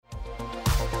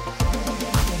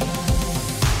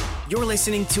You're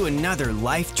listening to another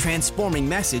life-transforming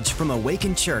message from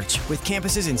Awaken Church with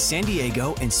campuses in San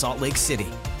Diego and Salt Lake City.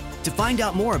 To find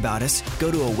out more about us,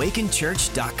 go to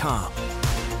awakenchurch.com.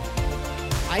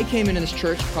 I came into this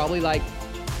church probably like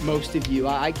most of you.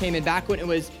 I came in back when it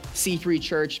was C3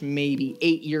 Church, maybe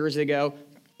 8 years ago.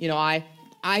 You know,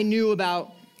 I knew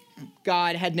about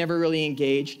God, had never really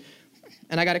engaged,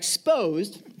 and I got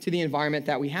exposed to the environment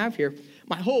that we have here.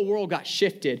 My whole world got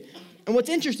shifted. And what's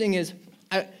interesting is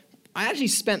I actually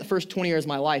spent the first 20 years of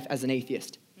my life as an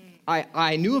atheist.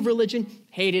 I knew of religion,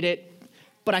 hated it,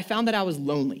 but I found that I was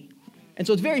lonely. And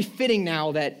so it's very fitting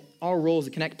now that our role as a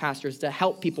Connect pastor is to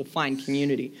help people find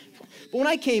community. But when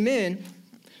I came in,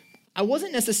 I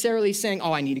wasn't necessarily saying,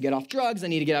 I need to get off drugs, I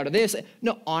need to get out of this.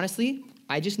 No, honestly,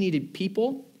 I just needed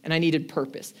people and I needed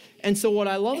purpose. And so what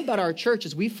I love about our church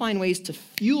is we find ways to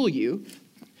fuel you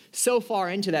so far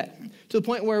into that, to the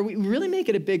point where we really make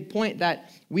it a big point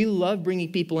that we love bringing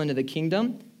people into the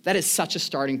kingdom. That is such a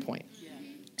starting point. Yeah.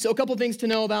 So a couple things to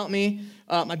know about me.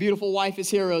 My beautiful wife is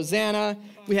here, Rosanna.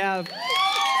 We have,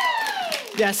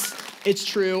 yes, it's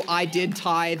true, I did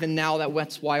tithe, and now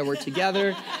that's why we're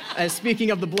together. Speaking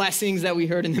of the blessings that we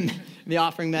heard in the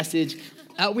offering message,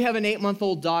 we have an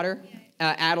 8-month-old daughter,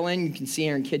 Adeline. You can see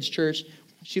her in kids' church.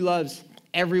 She loves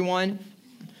everyone,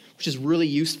 which is really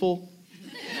useful.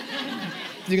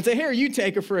 You can say, here, you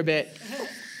take her for a bit.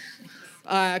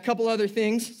 A couple other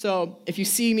things. So if you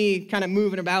see me kind of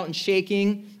moving about and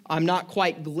shaking, I'm not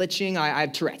quite glitching. I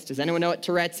have Tourette's. Does anyone know what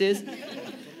Tourette's is?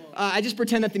 I just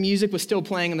pretend that the music was still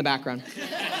playing in the background.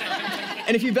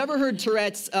 And if you've ever heard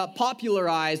Tourette's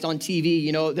popularized on TV,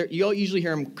 you know, you'll usually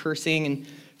hear them cursing. And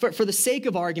for the sake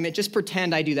of argument, just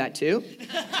pretend I do that too.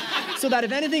 So that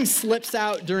if anything slips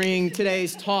out during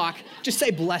today's talk, just say,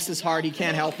 bless his heart, he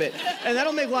can't help it. And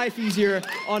that'll make life easier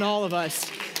on all of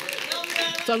us.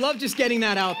 So I love just getting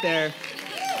that out there.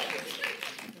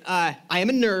 I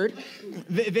am a nerd.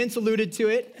 Vince alluded to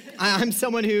it. I'm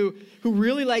someone who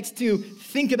really likes to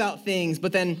think about things,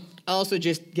 but then also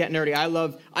just get nerdy.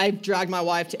 I've dragged my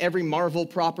wife to every Marvel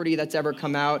property that's ever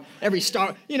come out, every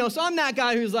Star, so I'm that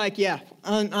guy who's like, yeah,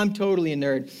 I'm totally a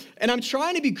nerd. And I'm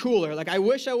trying to be cooler. Like, I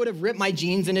wish I would have ripped my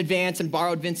jeans in advance and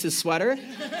borrowed Vince's sweater,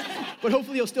 but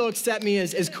hopefully you'll still accept me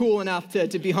as cool enough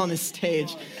to be on this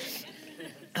stage.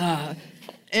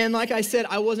 And like I said,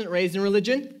 I wasn't raised in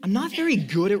religion. I'm not very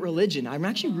good at religion. I'm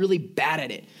actually really bad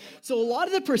at it. So a lot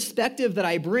of the perspective that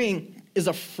I bring is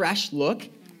a fresh look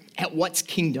at what's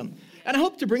kingdom. And I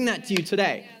hope to bring that to you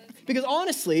today. Because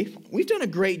honestly, we've done a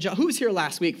great job. Who was here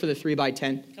last week for the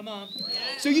 3x10? Come on.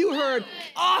 So you heard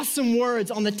awesome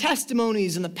words on the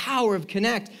testimonies and the power of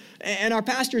Connect. And our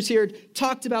pastors here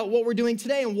talked about what we're doing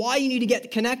today and why you need to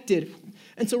get connected.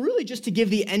 And so really just to give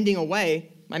the ending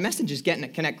away, my message is getting a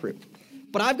Connect group.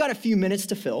 But I've got a few minutes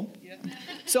to fill. Yeah.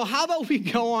 So how about we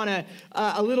go on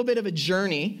a little bit of a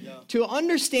journey to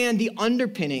understand the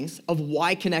underpinnings of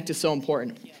why Connect is so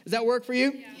important. Yeah. Does that work for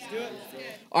you? Yeah. Let's do it.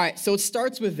 All right, so it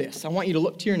starts with this. I want you to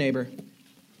look to your neighbor.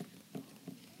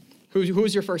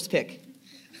 Who's your first pick?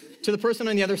 To the person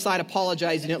on the other side,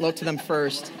 apologize. You didn't look to them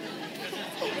first.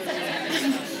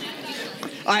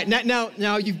 All right,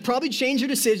 now you've probably changed your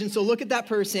decision, so look at that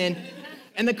person.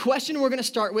 And the question we're going to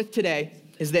start with today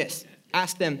is this.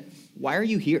 Ask them, why are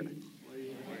you here?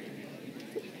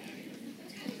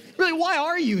 Really, why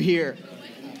are you here?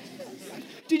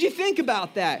 Did you think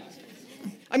about that?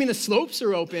 I mean, the slopes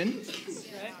are open.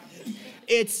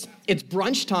 It's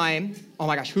brunch time. Oh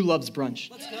my gosh, who loves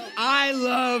brunch? I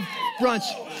love brunch.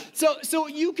 So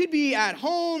you could be at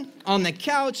home, on the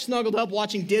couch, snuggled up,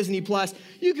 watching Disney Plus.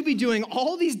 You could be doing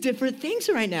all these different things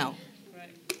right now.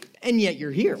 And yet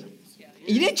you're here.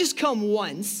 You didn't just come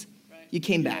once, you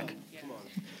came back.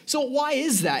 So why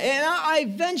is that? And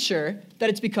I venture that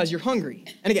it's because you're hungry.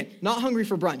 And again, not hungry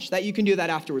for brunch. That you can do that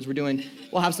afterwards.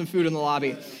 We'll have some food in the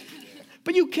lobby.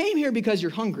 But you came here because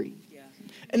you're hungry.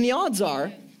 And the odds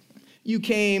are you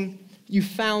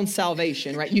found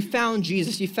salvation, right? You found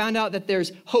Jesus. You found out that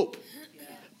there's hope.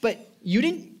 But you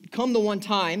didn't come the one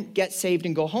time, get saved,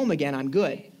 and go home again. I'm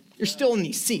good. You're still in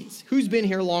these seats. Who's been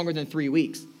here longer than 3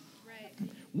 weeks?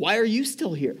 Why are you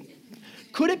still here?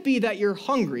 Could it be that you're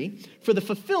hungry for the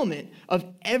fulfillment of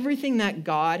everything that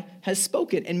God has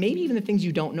spoken, and maybe even the things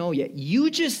you don't know yet? You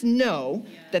just know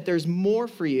that there's more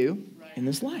for you in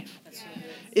this life.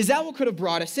 Is that what could have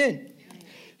brought us in?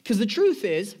 Because the truth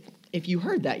is, if you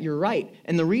heard that, you're right.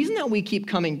 And the reason that we keep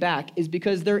coming back is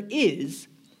because there is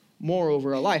more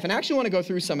over our life. And I actually want to go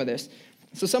through some of this.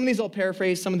 So some of these I'll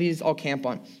paraphrase, some of these I'll camp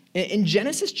on. In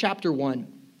Genesis chapter 1,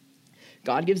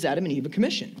 God gives Adam and Eve a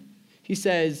commission. He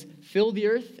says, fill the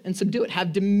earth and subdue it.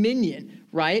 Have dominion,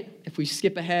 right? If we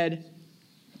skip ahead,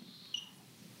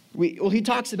 He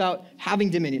talks about having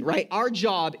dominion, right? Our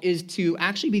job is to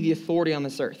actually be the authority on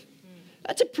this earth.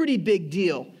 That's a pretty big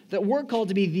deal, that we're called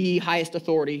to be the highest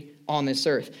authority on this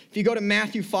earth. If you go to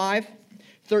Matthew 5,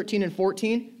 13 and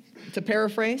 14, to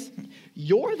paraphrase,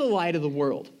 you're the light of the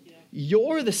world.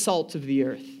 You're the salt of the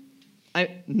earth.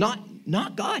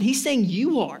 Not God. He's saying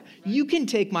you are. You can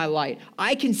take my light.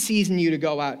 I can season you to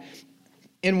go out.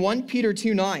 In 1 Peter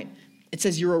 2:9, it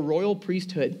says you're a royal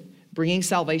priesthood, bringing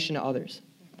salvation to others.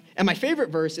 And my favorite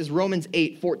verse is Romans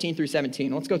 8, 14 through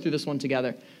 17. Let's go through this one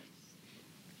together.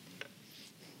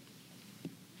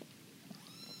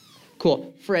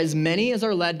 Cool. For as many as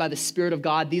are led by the Spirit of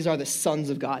God, these are the sons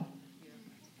of God.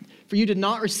 For you did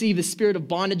not receive the spirit of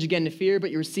bondage again to fear,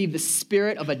 but you received the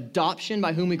spirit of adoption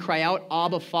by whom we cry out,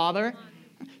 Abba, Father.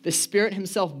 The Spirit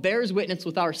himself bears witness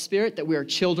with our spirit that we are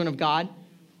children of God.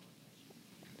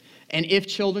 And if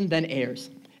children, then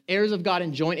heirs. Heirs of God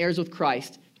and joint heirs with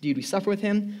Christ. Indeed, we suffer with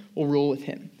him, we'll rule with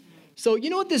him. So you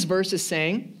know what this verse is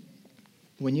saying?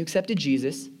 When you accepted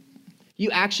Jesus,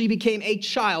 you actually became a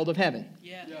child of heaven.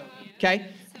 Yeah. Okay?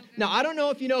 Now, I don't know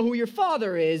if you know who your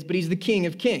father is, but he's the King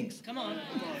of Kings. Come on.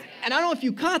 And I don't know if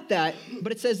you caught that,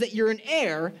 but it says that you're an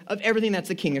heir of everything that's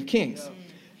the King of Kings.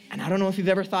 And I don't know if you've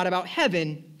ever thought about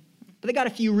heaven, but they got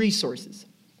a few resources.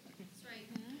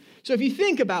 So if you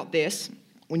think about this,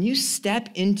 when you step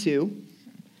into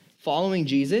following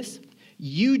Jesus,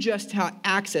 you just have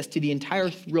access to the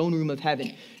entire throne room of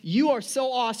heaven. You are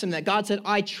so awesome that God said,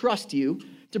 I trust you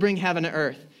to bring heaven to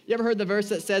earth. You ever heard the verse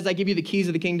that says, I give you the keys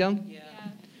of the kingdom? Yeah.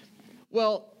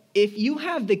 Well, if you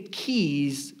have the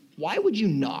keys, why would you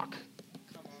knock?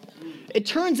 It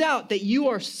turns out that you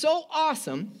are so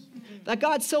awesome that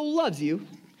God so loves you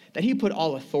that he put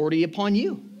all authority upon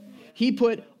you. He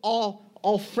put all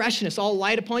freshness, all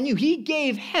light upon you. He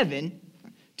gave heaven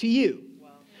to you.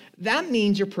 That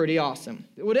means you're pretty awesome.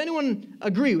 Would anyone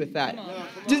agree with that?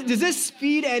 Does this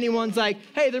feed anyone's like,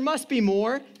 hey, there must be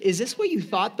more? Is this what you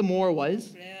thought the more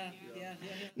was? Yeah.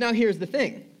 Now, here's the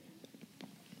thing.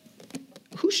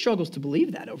 Who struggles to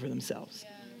believe that over themselves?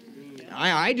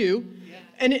 I do.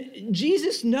 And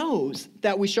Jesus knows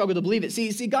that we struggle to believe it.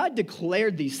 See, God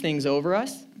declared these things over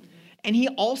us, and he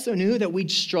also knew that we'd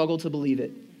struggle to believe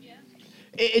it.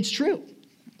 It's true.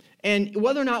 And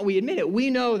whether or not we admit it, we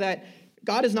know that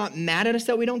God is not mad at us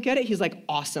that we don't get it. He's like,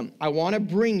 awesome. I want to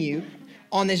bring you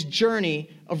on this journey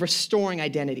of restoring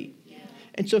identity.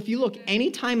 And so if you look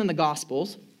anytime in the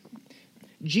Gospels,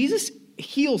 Jesus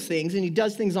heals things and he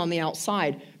does things on the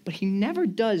outside, but he never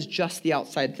does just the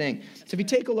outside thing. So if you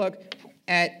take a look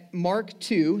at Mark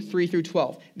 2, 3 through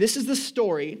 12, this is the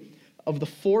story of the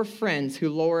 4 friends who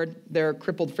lowered their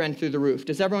crippled friend through the roof.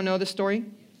 Does everyone know this story?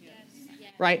 Yes.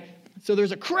 Right? So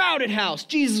there's a crowded house.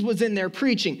 Jesus was in there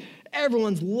preaching.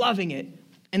 Everyone's loving it.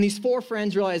 And these 4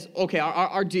 friends realize, okay,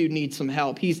 our dude needs some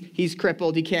help. He's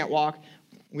crippled. He can't walk.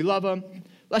 We love him.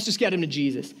 Let's just get him to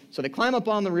Jesus. So they climb up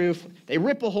on the roof. They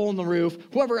rip a hole in the roof.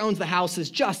 Whoever owns the house is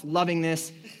just loving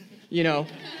this. You know,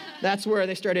 that's where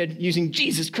they started using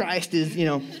Jesus Christ as, you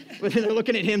know, they're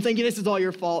looking at him thinking this is all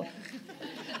your fault.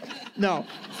 No,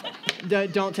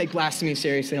 don't take blasphemy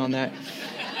seriously on that.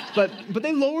 But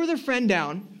they lower their friend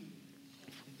down.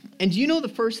 And do you know the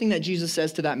first thing that Jesus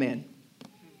says to that man?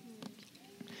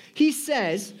 He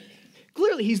says,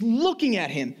 clearly he's looking at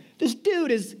him. This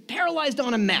dude is paralyzed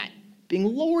on a mat, being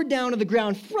lowered down to the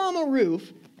ground from a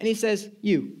roof. And he says,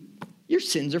 your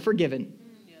sins are forgiven.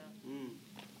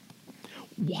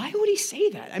 Why would he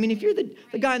say that? I mean, if you're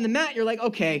the guy on the mat, you're like,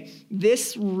 okay,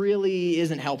 this really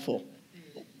isn't helpful.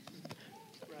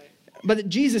 But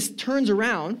Jesus turns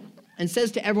around and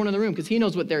says to everyone in the room, because he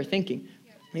knows what they're thinking.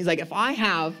 He's like, if I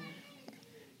have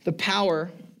the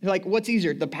power, like what's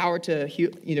easier, the power to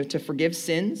heal, to forgive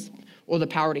sins or the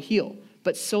power to heal?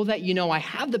 But so that you know I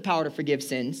have the power to forgive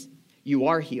sins, you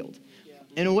are healed.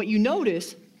 And what you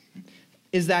notice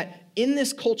is that in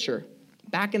this culture,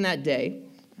 back in that day,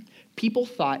 people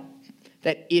thought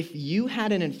that if you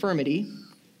had an infirmity,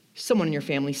 someone in your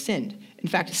family sinned. In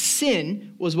fact,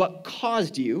 sin was what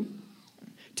caused you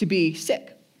to be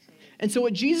sick. And so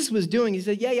what Jesus was doing, he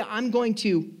said, yeah, I'm going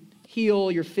to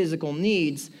heal your physical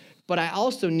needs, but I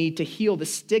also need to heal the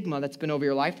stigma that's been over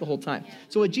your life the whole time.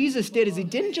 So what Jesus did is he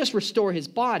didn't just restore his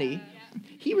body,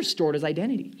 he restored his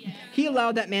identity. He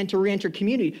allowed that man to re-enter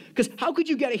community. Because how could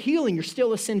you get a healing? You're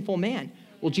still a sinful man.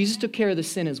 Well, Jesus took care of the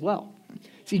sin as well.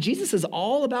 See, Jesus is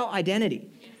all about identity.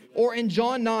 Or in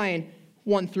John 9,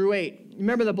 1 through 8,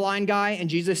 remember the blind guy and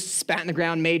Jesus spat in the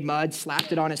ground, made mud,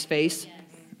 slapped it on his face?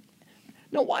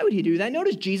 No, why would he do that?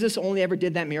 Notice Jesus only ever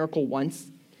did that miracle once.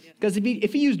 Because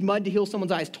if he used mud to heal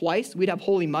someone's eyes twice, we'd have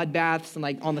holy mud baths and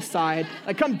like on the side,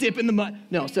 like come dip in the mud.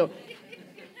 No, so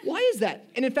Why is that?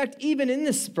 And in fact, even in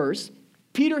this verse,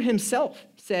 Peter himself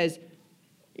says,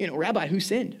 Rabbi, who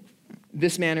sinned?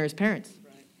 This man or his parents?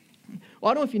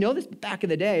 Well, I don't know if you know this, but back in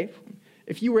the day,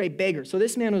 if you were a beggar, so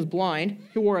this man was blind,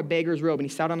 he wore a beggar's robe, and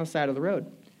he sat on the side of the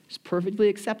road. It's perfectly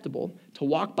acceptable to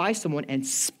walk by someone and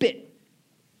spit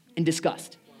in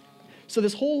disgust. So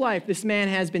this whole life, this man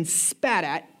has been spat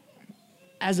at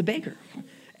as a beggar.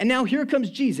 And now here comes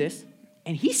Jesus,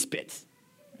 and he spits.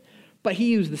 But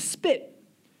he used the spit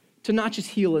to not just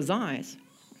heal his eyes,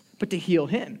 but to heal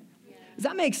him. Does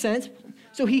that make sense?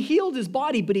 So he healed his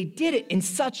body, but he did it in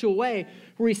such a way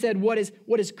where he said, what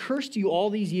has cursed you all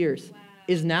these years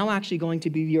is now actually going to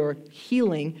be your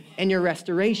healing and your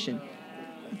restoration.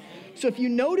 So if you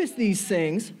notice these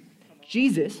things,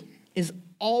 Jesus is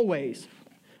always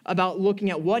about looking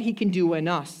at what he can do in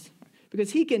us,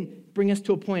 because he can bring us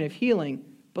to a point of healing.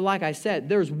 But like I said,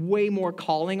 there's way more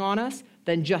calling on us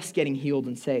than just getting healed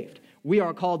and saved. We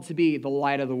are called to be the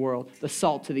light of the world, the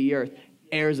salt to the earth,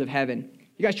 heirs of heaven.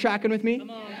 You guys tracking with me?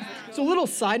 So a little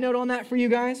side note on that for you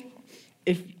guys.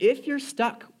 If you're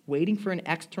stuck waiting for an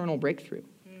external breakthrough,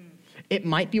 it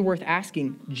might be worth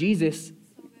asking Jesus,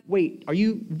 wait, are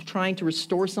you trying to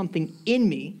restore something in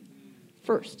me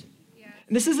first?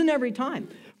 And this isn't every time,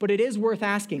 but it is worth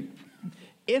asking.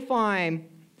 If I'm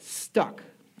stuck,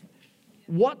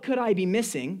 what could I be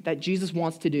missing that Jesus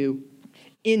wants to do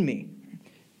in me?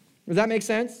 Does that make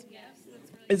sense? Yes.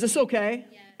 Is this okay?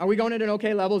 Yes. Are we going at an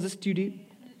okay level? Is this too deep?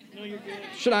 No, you're good.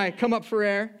 Should I come up for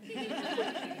air?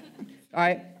 All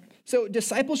right. So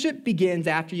discipleship begins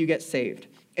after you get saved.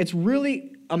 It's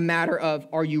really a matter of,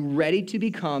 are you ready to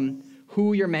become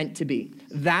who you're meant to be?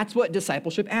 That's what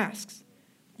discipleship asks.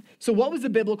 So what was the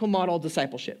biblical model of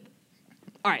discipleship?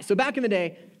 All right, so back in the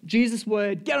day, Jesus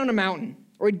would get on a mountain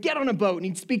or he'd get on a boat and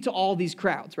he'd speak to all these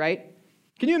crowds, right?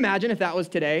 Can you imagine if that was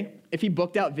today? If he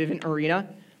booked out Vivint Arena?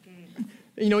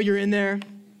 You're in there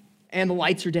and the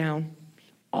lights are down.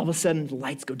 All of a sudden, the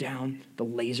lights go down, the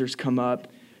lasers come up,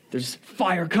 there's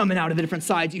fire coming out of the different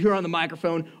sides. You hear on the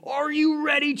microphone, "Are you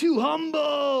ready to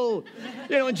humble?"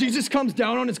 And Jesus comes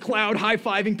down on his cloud,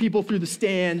 high-fiving people through the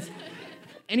stands.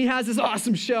 And he has this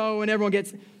awesome show, and everyone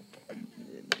gets...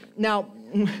 Now,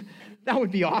 that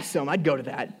would be awesome. I'd go to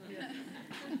that.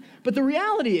 But the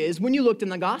reality is, when you looked in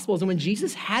the Gospels and when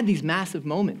Jesus had these massive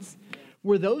moments,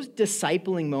 were those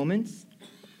discipling moments?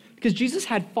 Because Jesus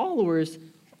had followers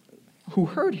who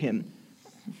heard him.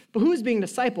 But who was being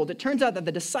discipled? It turns out that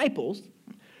the disciples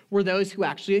were those who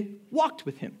actually walked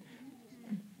with him.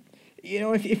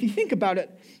 If you think about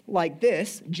it like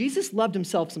this, Jesus loved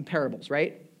himself some parables,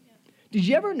 right? Did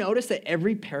you ever notice that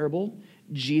every parable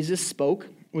Jesus spoke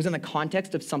was in the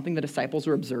context of something the disciples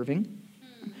were observing?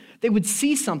 They would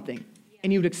see something,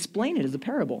 and he would explain it as a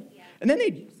parable. And then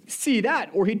they'd see that,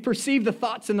 or he'd perceive the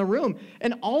thoughts in the room.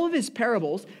 And all of his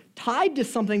parables tied to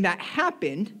something that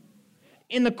happened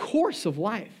in the course of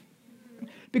life.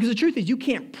 Because the truth is, you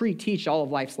can't pre-teach all of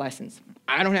life's lessons.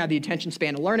 I don't have the attention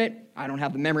span to learn it. I don't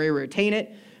have the memory to retain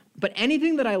it. But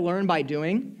anything that I learn by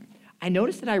doing, I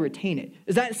notice that I retain it.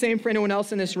 Is that the same for anyone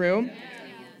else in this room?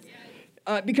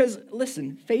 Because,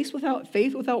 listen, faith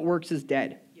without works is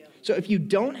dead. So if you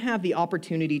don't have the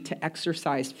opportunity to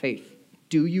exercise faith,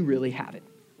 do you really have it?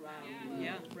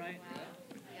 Yeah, right.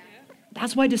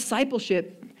 That's why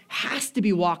discipleship has to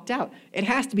be walked out. It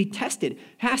has to be tested,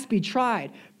 has to be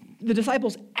tried. The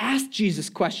disciples asked Jesus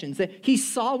questions. That he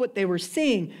saw what they were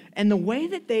seeing. And the way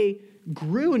that they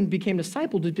grew and became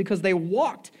disciples is because they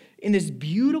walked in this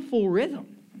beautiful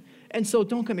rhythm. And so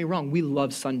don't get me wrong, we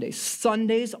love Sundays.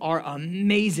 Sundays are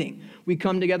amazing. We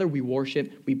come together, we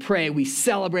worship, we pray, we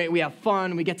celebrate, we have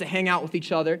fun, we get to hang out with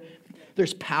each other.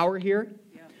 There's power here.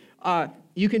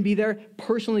 You can be there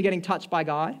personally getting touched by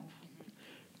God.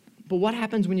 But what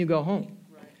happens when you go home?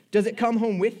 Does it come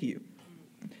home with you?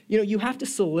 You have to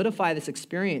solidify this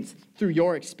experience through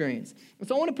your experience.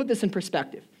 So I want to put this in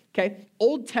perspective, okay?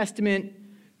 Old Testament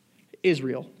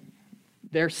Israel,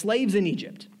 they're slaves in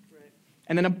Egypt.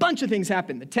 And then a bunch of things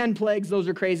happen. The 10 plagues, those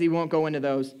are crazy. We won't go into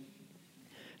those.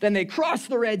 Then they cross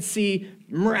the Red Sea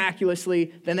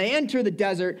miraculously. Then they enter the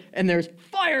desert, and there's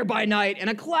fire by night and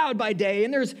a cloud by day,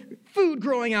 and there's food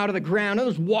growing out of the ground, and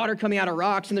there's water coming out of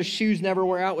rocks, and their shoes never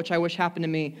wear out, which I wish happened to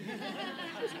me.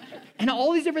 And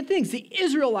all these different things. The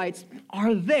Israelites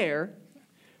are there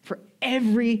for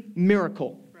every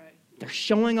miracle. Right. They're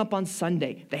showing up on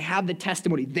Sunday. They have the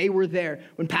testimony. They were there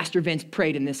when Pastor Vince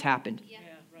prayed and this happened. Yeah.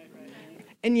 Right.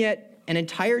 And yet, an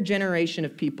entire generation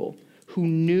of people who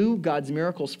knew God's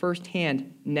miracles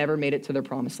firsthand never made it to their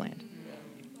promised land.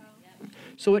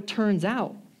 So it turns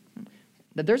out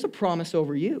that there's a promise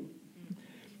over you.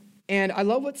 And I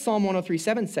love what Psalm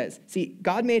 103:7 says. See,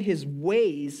 God made his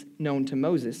ways known to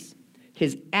Moses,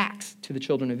 his acts to the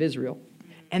children of Israel.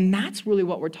 And that's really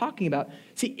what we're talking about.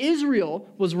 See, Israel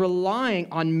was relying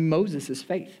on Moses'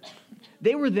 faith.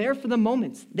 They were there for the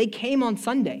moments. They came on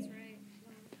Sunday.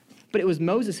 But it was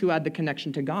Moses who had the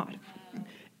connection to God.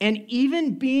 And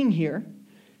even being here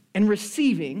and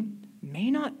receiving may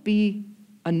not be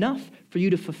enough for you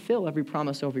to fulfill every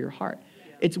promise over your heart.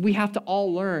 We have to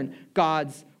all learn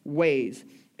God's ways.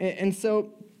 And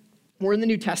so we're in the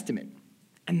New Testament.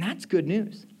 And that's good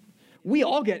news. We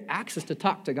all get access to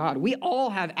talk to God. We all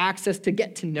have access to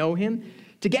get to know him,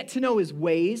 to get to know his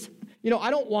ways. I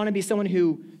don't want to be someone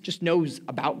who just knows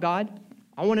about God.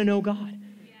 I want to know God.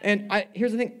 And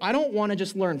here's the thing. I don't want to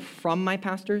just learn from my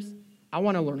pastors. I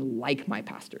want to learn like my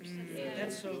pastors.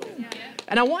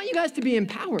 And I want you guys to be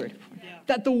empowered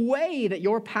that the way that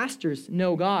your pastors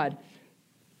know God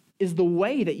is the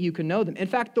way that you can know them. In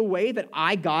fact, the way that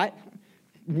I got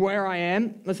where I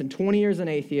am, 20 years an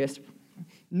atheist,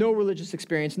 no religious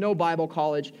experience, no Bible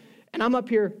college, and I'm up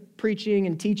here preaching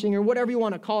and teaching or whatever you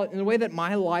want to call it, in the way that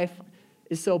my life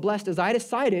is so blessed is I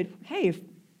decided, hey, if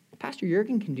Pastor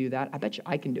Jurgen can do that, I bet you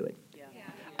I can do it.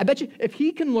 I bet you if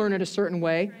he can learn it a certain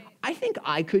way, I think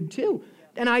I could too.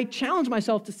 And I challenge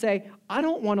myself to say, I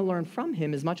don't want to learn from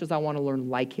him as much as I want to learn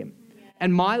like him.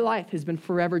 And my life has been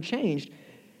forever changed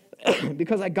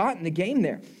because I got in the game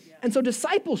there. And so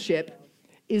discipleship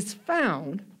is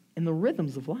found in the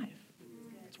rhythms of life.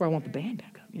 That's where I want the band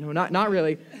back up. Not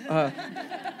really.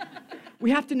 We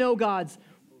have to know God's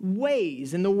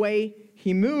ways and the way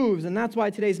he moves. And that's why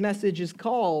today's message is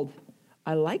called,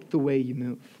 I like the way you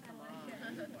move.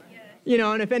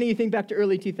 And if any of you think back to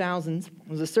early 2000s, there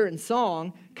was a certain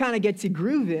song, kind of gets you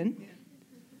grooving.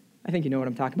 I think you know what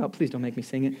I'm talking about. Please don't make me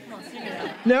sing it.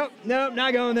 Nope,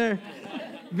 not going there.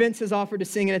 Vince has offered to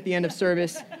sing it at the end of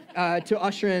service to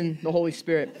usher in the Holy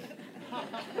Spirit.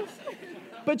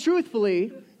 But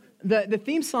truthfully, the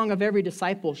theme song of every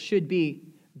disciple should be,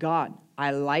 God,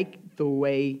 I like the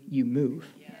way you move.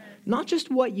 Not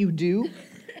just what you do,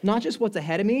 not just what's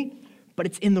ahead of me, but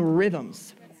it's in the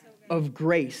rhythms of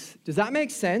grace. Does that make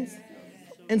sense?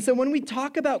 And so when we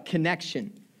talk about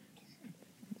connection,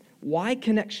 why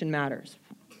connection matters.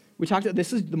 We talked about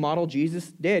this is the model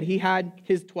Jesus did. He had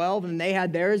his 12 and they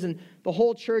had theirs, and the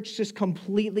whole church just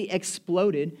completely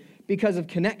exploded because of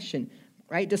connection,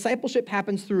 right? Discipleship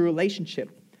happens through relationship.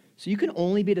 So you can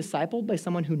only be discipled by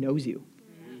someone who knows you.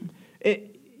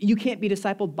 You can't be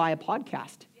discipled by a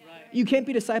podcast. You can't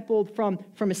be discipled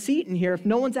from a seat in here if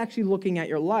no one's actually looking at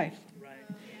your life.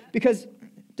 Because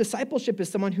discipleship is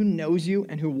someone who knows you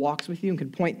and who walks with you and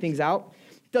can point things out.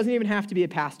 It doesn't even have to be a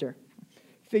pastor.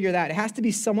 Figure that. It has to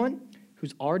be someone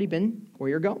who's already been where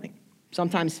you're going.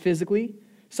 Sometimes physically,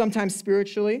 sometimes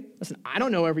spiritually. Listen, I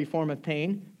don't know every form of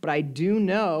pain, but I do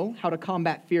know how to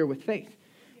combat fear with faith.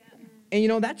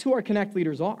 And that's who our Connect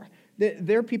leaders are.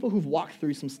 They're people who've walked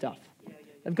through some stuff.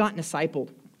 They've gotten discipled,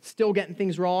 still getting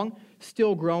things wrong,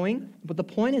 still growing. But the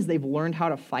point is they've learned how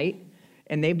to fight,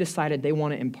 and they've decided they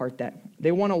want to impart that.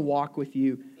 They want to walk with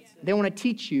you. They want to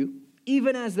teach you,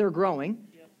 even as they're growing,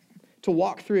 to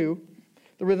walk through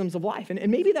the rhythms of life. And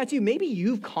maybe that's you. Maybe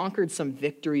you've conquered some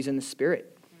victories in the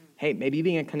Spirit. Hey, maybe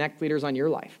being a Connect leader is on your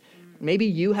life. Maybe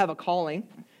you have a calling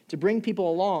to bring people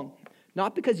along,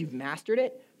 not because you've mastered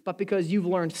it, but because you've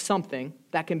learned something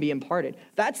that can be imparted.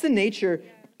 That's the nature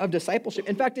of discipleship.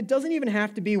 In fact, it doesn't even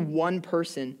have to be one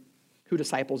person who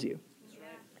disciples you.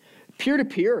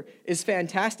 Peer-to-peer is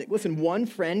fantastic. Listen, one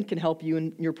friend can help you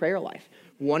in your prayer life,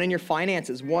 one in your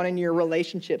finances, one in your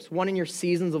relationships, one in your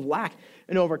seasons of lack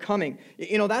and overcoming.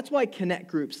 That's why Connect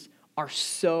groups are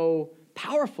so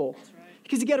powerful,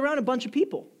 because you get around a bunch of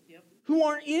people who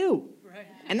aren't you.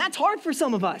 And that's hard for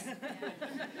some of us.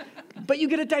 But you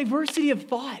get a diversity of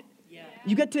thought.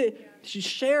 You get to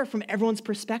share from everyone's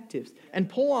perspectives and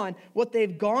pull on what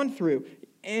they've gone through.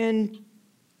 And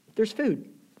there's food.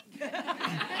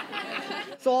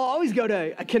 So I'll always go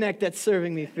to a Connect that's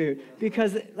serving me food,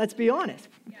 because let's be honest,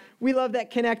 we love that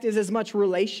Connect is as much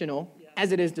relational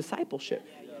as it is discipleship.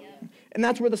 And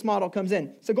that's where this model comes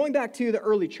in. So going back to the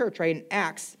early church, right, in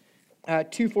Acts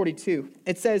 2:42,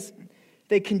 it says,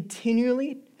 they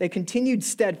continued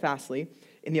steadfastly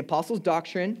in the apostles'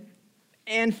 doctrine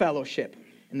and fellowship,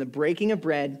 in the breaking of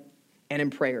bread and in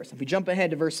prayers. If we jump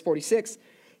ahead to verse 46,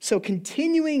 so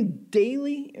continuing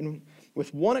daily and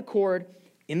with one accord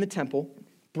in the temple,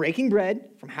 breaking bread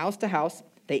from house to house,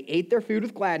 they ate their food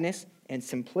with gladness and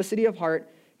simplicity of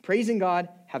heart, praising God,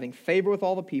 having favor with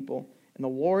all the people, and the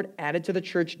Lord added to the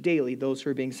church daily those who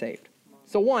are being saved.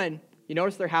 So one, you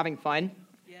notice they're having fun?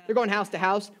 They're going house to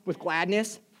house with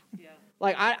gladness.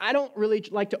 Like, I don't really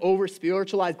like to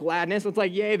over-spiritualize gladness. It's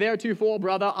like, yay, theretofore,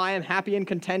 brother, I am happy and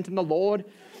content in the Lord.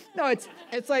 No,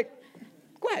 it's like,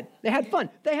 glad. They had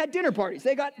fun. They had dinner parties.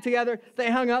 They got together.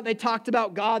 They hung out. They talked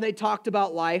about God. They talked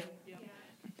about life.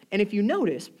 And if you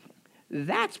notice,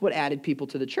 that's what added people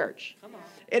to the church.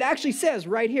 It actually says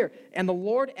right here, and the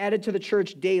Lord added to the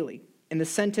church daily. In the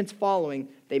sentence following,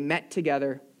 they met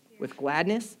together with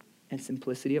gladness and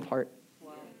simplicity of heart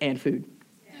and food.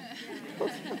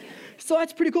 So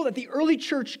that's pretty cool that the early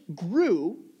church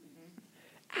grew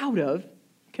out of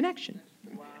connection.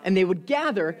 And they would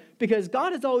gather because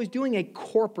God is always doing a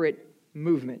corporate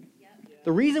movement.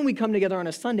 The reason we come together on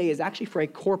a Sunday is actually for a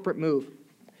corporate move.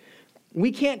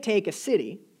 We can't take a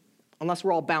city unless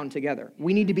we're all bound together.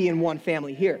 We need to be in one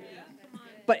family here.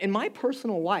 But in my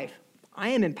personal life, I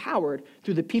am empowered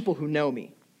through the people who know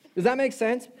me. Does that make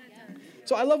sense?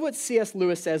 So I love what C.S.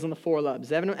 Lewis says on the Four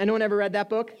Loves. Anyone ever read that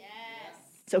book? Yes.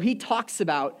 So he talks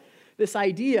about this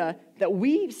idea that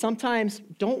we sometimes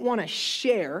don't want to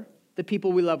share the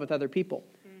people we love with other people.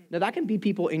 Now, that can be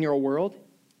people in your world.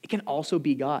 It can also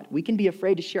be God. We can be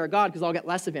afraid to share God because I'll get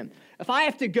less of him. If I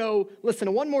have to go listen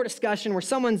to one more discussion where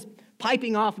someone's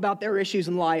piping off about their issues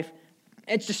in life,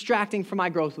 it's distracting from my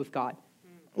growth with God.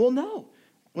 Well, no.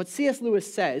 What C.S.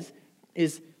 Lewis says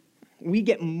is we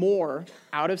get more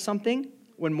out of something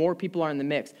when more people are in the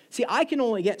mix. See, I can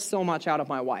only get so much out of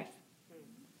my wife.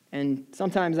 And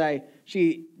sometimes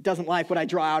she doesn't like what I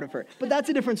draw out of her. But that's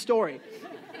a different story.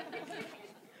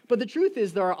 But the truth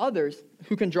is there are others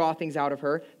who can draw things out of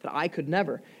her that I could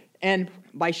never. And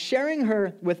by sharing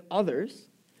her with others,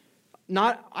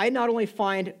 I not only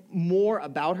find more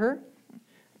about her,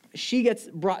 she gets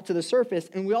brought to the surface,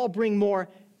 and we all bring more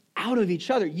out of each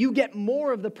other. You get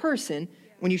more of the person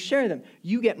when you share them.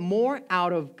 You get more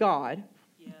out of God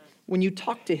when you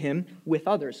talk to him with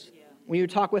others. When you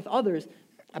talk with others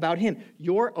about him,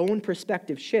 your own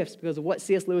perspective shifts because of what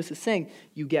C.S. Lewis is saying.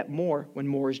 You get more when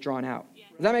more is drawn out.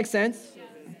 Does that make sense?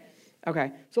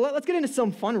 Okay, so let's get into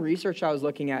some fun research I was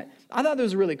looking at. I thought this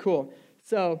was really cool.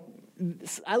 So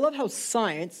I love how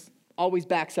science always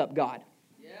backs up God.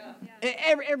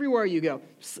 Everywhere you go.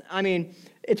 I mean,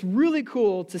 it's really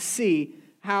cool to see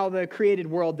how the created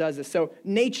world does this. So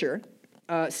Nature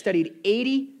studied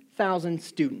 80,000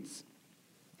 students,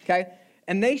 okay?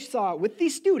 And they saw with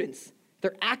these students,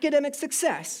 their academic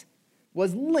success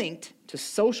was linked to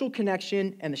social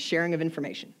connection and the sharing of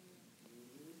information.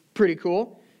 Pretty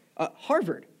cool.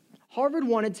 Harvard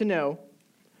wanted to know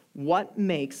what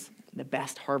makes the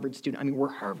best Harvard student. I mean, we're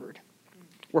Harvard.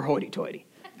 We're hoity-toity.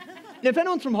 And if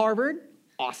anyone's from Harvard,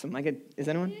 awesome. Is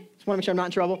anyone? Just want to make sure I'm not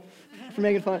in trouble for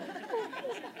making fun.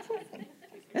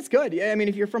 That's good. Yeah, I mean,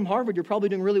 if you're from Harvard, you're probably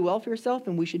doing really well for yourself,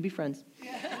 and we should be friends.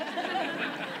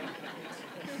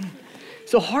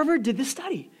 So Harvard did this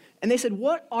study, and they said,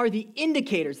 what are the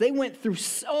indicators? They went through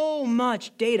so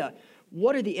much data.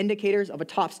 What are the indicators of a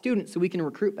top student so we can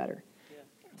recruit better?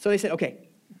 So they said, okay,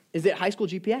 is it high school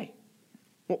GPA?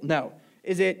 Well, no.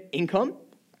 Is it income?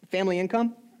 Family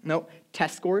income? No.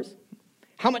 Test scores?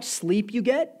 How much sleep you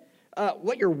get?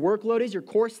 What your workload is, your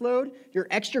course load, your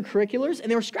extracurriculars?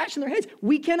 And they were scratching their heads.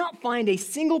 We cannot find a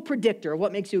single predictor of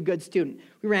what makes you a good student.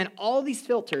 We ran all these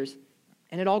filters,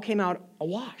 and it all came out a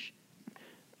wash.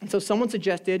 And so someone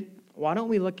suggested, why don't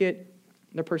we look at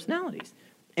their personalities?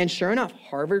 And sure enough,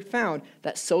 Harvard found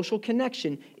that social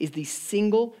connection is the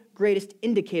single greatest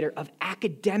indicator of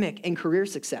academic and career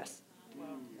success.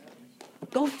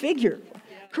 Go figure.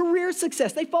 Career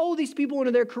success. They follow these people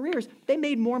into their careers. They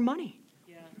made more money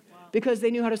because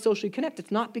they knew how to socially connect. It's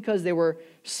not because they were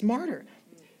smarter.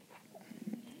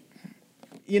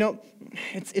 You know,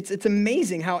 it's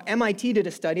amazing how MIT did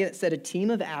a study that said a team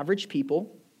of average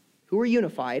people who were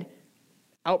unified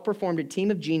outperformed a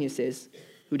team of geniuses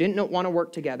who didn't want to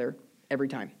work together every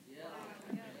time.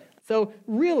 So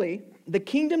really, the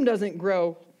kingdom doesn't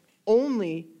grow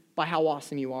only by how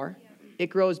awesome you are. It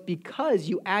grows because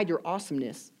you add your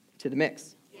awesomeness to the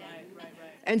mix.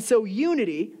 And so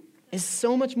unity is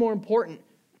so much more important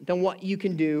than what you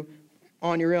can do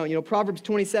on your own. You know, Proverbs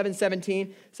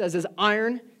 27:17 says, as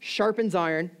iron sharpens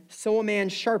iron, so a man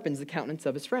sharpens the countenance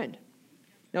of his friend.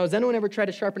 Now, has anyone ever tried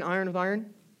to sharpen iron with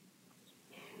iron?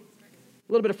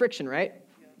 A little bit of friction, right?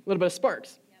 A little bit of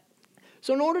sparks.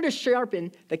 So in order to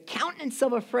sharpen the countenance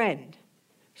of a friend,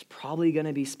 there's probably going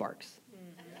to be sparks.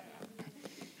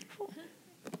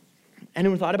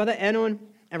 Anyone thought about that? Anyone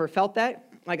ever felt that?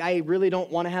 Like, I really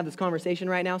don't want to have this conversation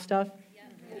right now stuff?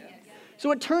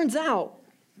 So it turns out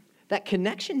that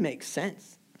connection makes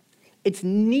sense. It's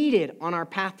needed on our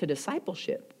path to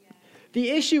discipleship. The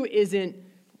issue isn't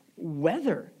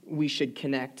whether we should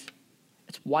connect.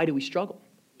 It's why do we struggle?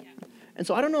 And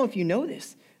so I don't know if you know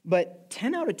this, but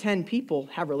 10 out of 10 people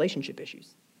have relationship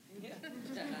issues.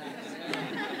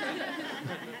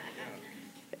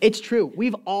 It's true.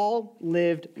 We've all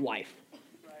lived life.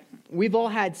 We've all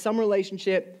had some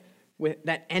relationship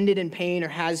that ended in pain or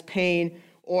has pain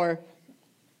or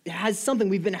has something.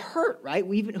 We've been hurt, right?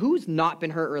 Who's not been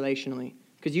hurt relationally?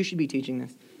 Because you should be teaching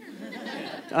this.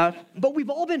 But we've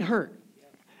all been hurt.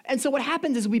 And so what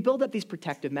happens is we build up these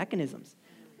protective mechanisms.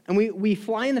 And we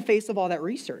fly in the face of all that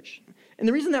research. And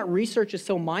the reason that research is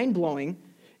so mind-blowing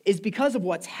is because of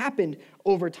what's happened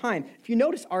over time. If you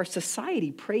notice, our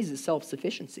society praises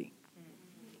self-sufficiency.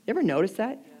 You ever notice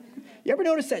that? You ever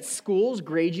notice that schools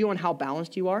grade you on how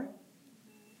balanced you are?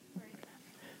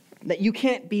 That you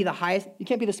can't be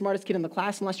the smartest kid in the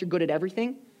class unless you're good at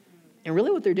everything. And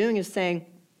really what they're doing is saying,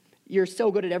 you're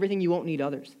so good at everything, you won't need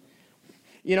others.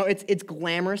 You know, it's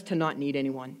glamorous to not need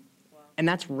anyone. And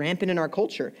that's rampant in our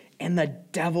culture. And the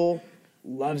devil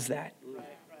loves that.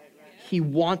 He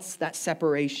wants that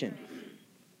separation.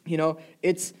 You know,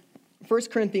 it's 1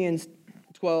 Corinthians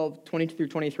 12, 22 through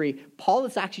 23. Paul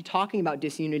is actually talking about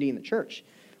disunity in the church.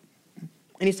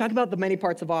 And he's talking about the many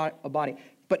parts of a body.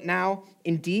 But now,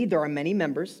 indeed, there are many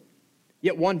members,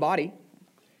 yet one body.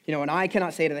 You know, and I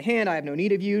cannot say to the hand, I have no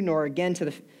need of you, nor again to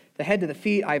the head to the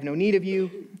feet, I have no need of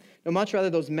you. No, much rather,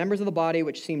 those members of the body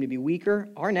which seem to be weaker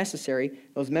are necessary.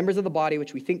 Those members of the body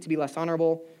which we think to be less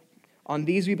honorable, on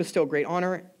these we bestow great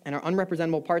honor, and our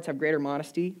unrepresentable parts have greater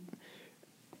modesty.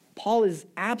 Paul is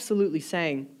absolutely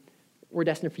saying we're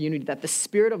destined for unity, that the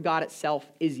Spirit of God itself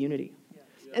is unity.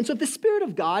 And so if the Spirit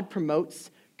of God promotes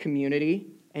community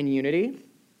and unity,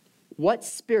 what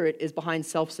spirit is behind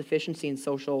self-sufficiency and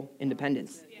social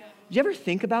independence? Did you ever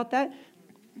think about that?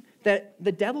 That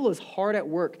the devil is hard at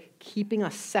work keeping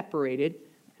us separated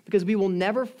because we will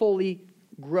never fully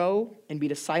grow and be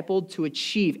discipled to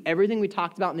achieve everything we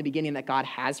talked about in the beginning that God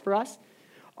has for us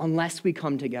unless we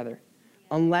come together,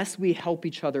 unless we help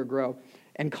each other grow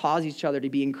and cause each other to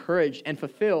be encouraged and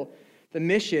fulfill the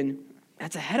mission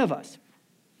that's ahead of us.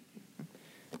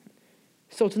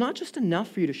 So it's not just enough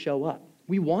for you to show up.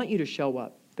 We want you to show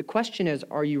up. The question is,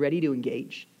 are you ready to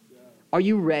engage? Are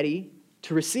you ready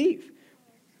to receive?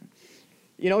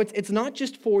 You know, it's not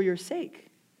just for your sake.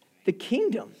 The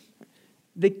kingdom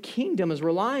is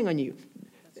relying on you.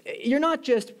 You're not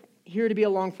just here to be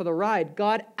along for the ride.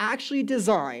 God actually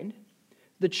designed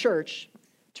the church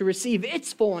to receive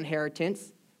its full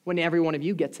inheritance when every one of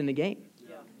you gets in the game.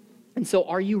 Yeah. And so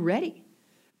are you ready?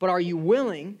 But are you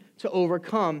willing to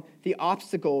overcome the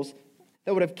obstacles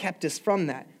that would have kept us from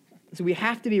that? So we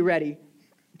have to be ready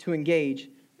to engage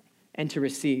and to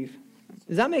receive.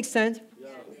 Does that make sense? Yeah.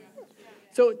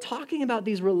 So talking about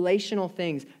these relational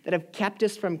things that have kept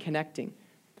us from connecting,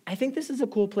 I think this is a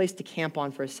cool place to camp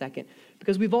on for a second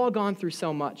because we've all gone through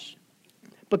so much.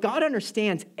 But God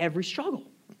understands every struggle.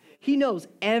 He knows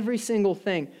every single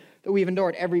thing that we've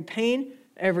endured, every pain,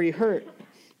 every hurt.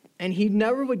 And he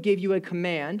never would give you a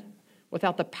command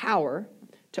without the power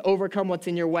to overcome what's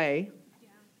in your way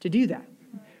to do that.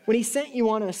 When he sent you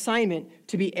on an assignment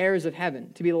to be heirs of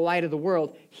heaven, to be the light of the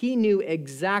world, he knew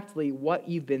exactly what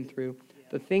you've been through,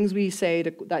 the things we say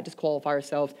that disqualify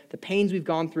ourselves, the pains we've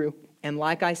gone through. And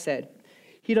like I said,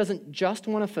 he doesn't just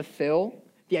want to fulfill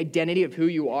the identity of who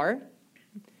you are.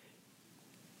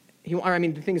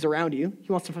 The things around you.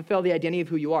 He wants to fulfill the identity of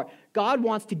who you are. God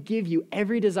wants to give you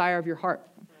every desire of your heart,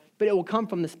 but it will come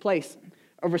from this place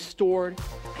of restored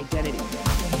identity.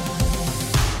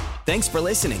 Thanks for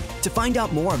listening. To find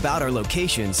out more about our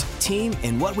locations, team,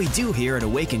 and what we do here at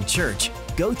Awaken Church,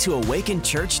 go to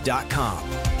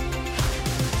awakenchurch.com.